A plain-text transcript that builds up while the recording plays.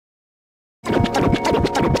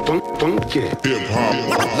Don't get hip hop.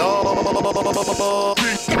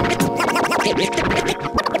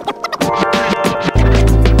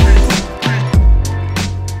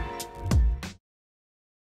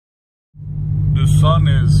 The sun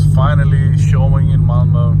is finally showing in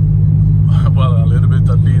Malmö, well, a little bit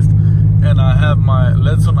at least, and I have my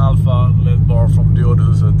Ledson Alfa LED bar from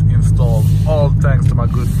Diodhuset installed, all thanks to my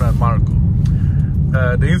good friend Marco.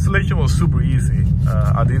 The installation was super easy.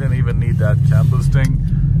 I didn't even need that cam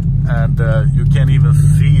boosting, and you can't even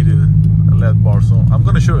see the LED bar. So I'm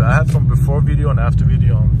gonna show you. I have some before video and after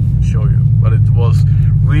video I'll show you, but it was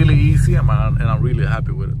really easy and I'm really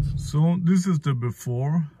happy with it. So this is the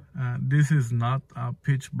before. This is not a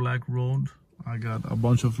pitch black road. I got a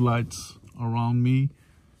bunch of lights around me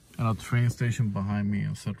and a train station behind me,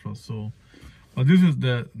 etc. So, but this is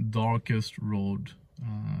the darkest road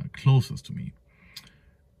closest to me.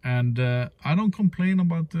 And I don't complain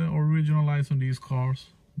about the original lights on these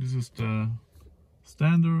cars. This is the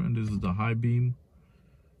standard and this is the high beam.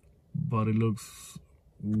 But it looks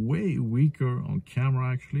way weaker on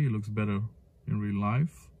camera actually. It looks better in real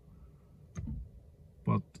life.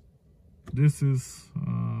 But this is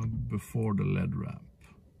before the LED ramp.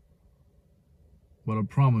 But I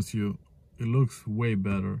promise you, it looks way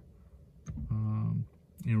better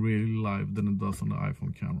in real life than it does on the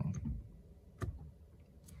iPhone camera.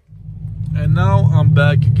 And now I'm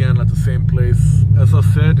back again at the same place. As I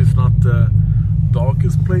said, it's not the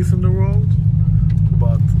darkest place in the world,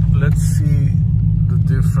 but let's see the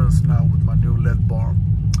difference now with my new LED bar.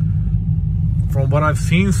 From what I've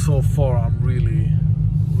seen so far, I'm really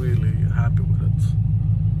happy with it.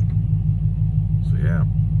 So yeah,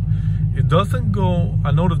 it doesn't go,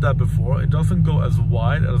 I noticed that before, it doesn't go as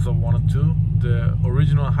wide as I wanted to. The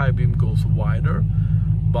original high beam goes wider,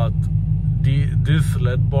 but this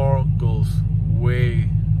LED bar goes way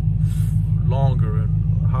longer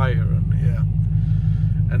and higher, and yeah,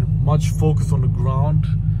 and much focus on the ground.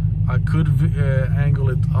 I could angle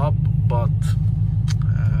it up, but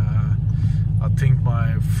I think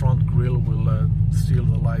my front grille will steal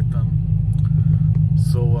the light then.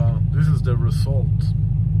 So this is the result,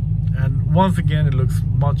 and once again it looks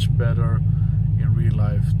much better in real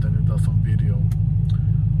life than it does on video,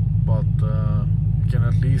 but you can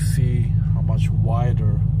at least see how much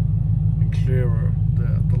wider and clearer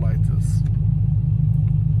the light is.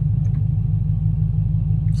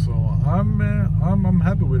 So I'm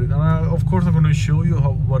happy with it, and of course I'm going to show you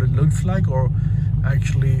what it looks like, or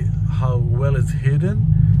actually how well it's hidden,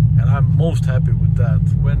 and I'm most happy with that.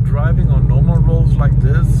 When driving on normal roads like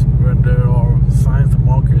this, where there are signs and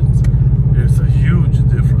markings, there's a huge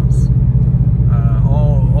difference.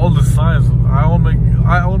 All the signs, I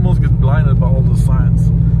almost get blinded by all the signs.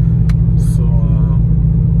 So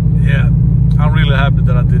yeah, I'm really happy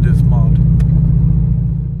that I did this mod.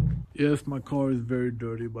 Yes, my car is very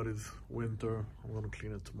dirty, but it's winter. I'm gonna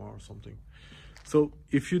clean it tomorrow or something. So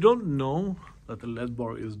if you don't know that the LED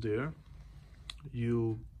bar is there,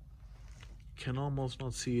 you can almost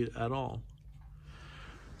not see it at all.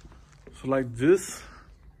 So like this,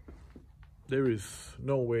 there is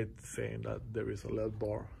no way to saying that there is a LED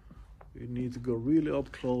bar. You need to go really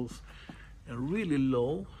up close and really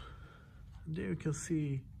low. There you can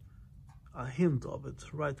see a hint of it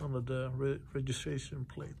right under the registration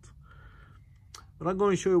plate. But I'm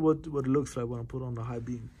going to show you what it looks like when I put on the high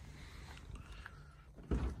beam.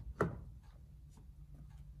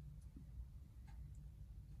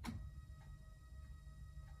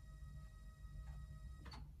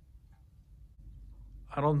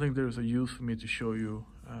 I don't think there's a use for me to show you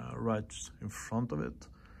right in front of it,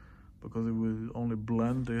 because it will only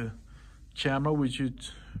blend the camera, which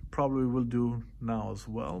it probably will do now as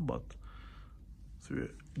well, but so you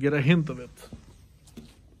get a hint of it.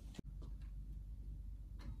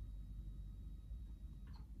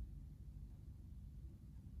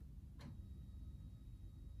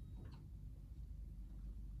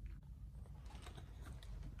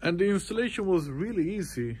 And the installation was really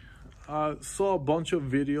easy. I saw a bunch of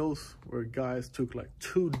videos where guys took like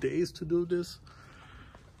 2 days to do this.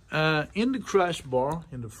 In the crash bar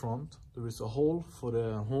in the front, there is a hole for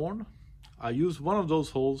the horn. I used one of those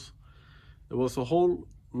holes. There was a hole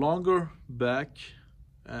longer back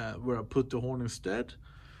where I put the horn instead.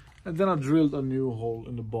 And then I drilled a new hole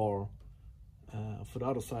in the bar for the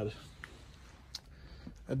other side.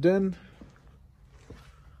 And then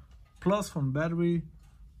plus from battery,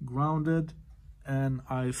 grounded, and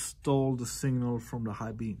I stole the signal from the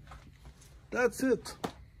high beam. That's it.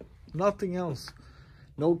 Nothing else.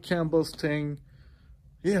 No cam busting.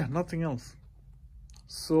 Yeah, nothing else.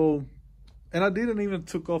 So, and I didn't even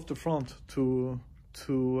took off the front to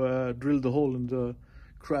drill the hole in the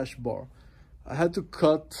crash bar. I had to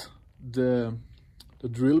cut the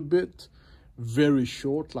drill bit very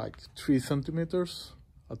short, like 3 centimeters.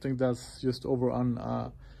 I think that's just over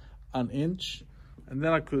an inch, and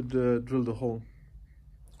then I could drill the hole.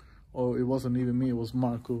 Oh, it wasn't even me, it was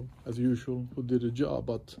Marco, as usual, who did the job,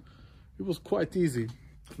 but it was quite easy.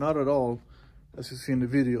 Not at all, as you see in the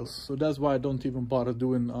videos. So that's why I don't even bother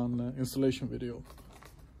doing an installation video.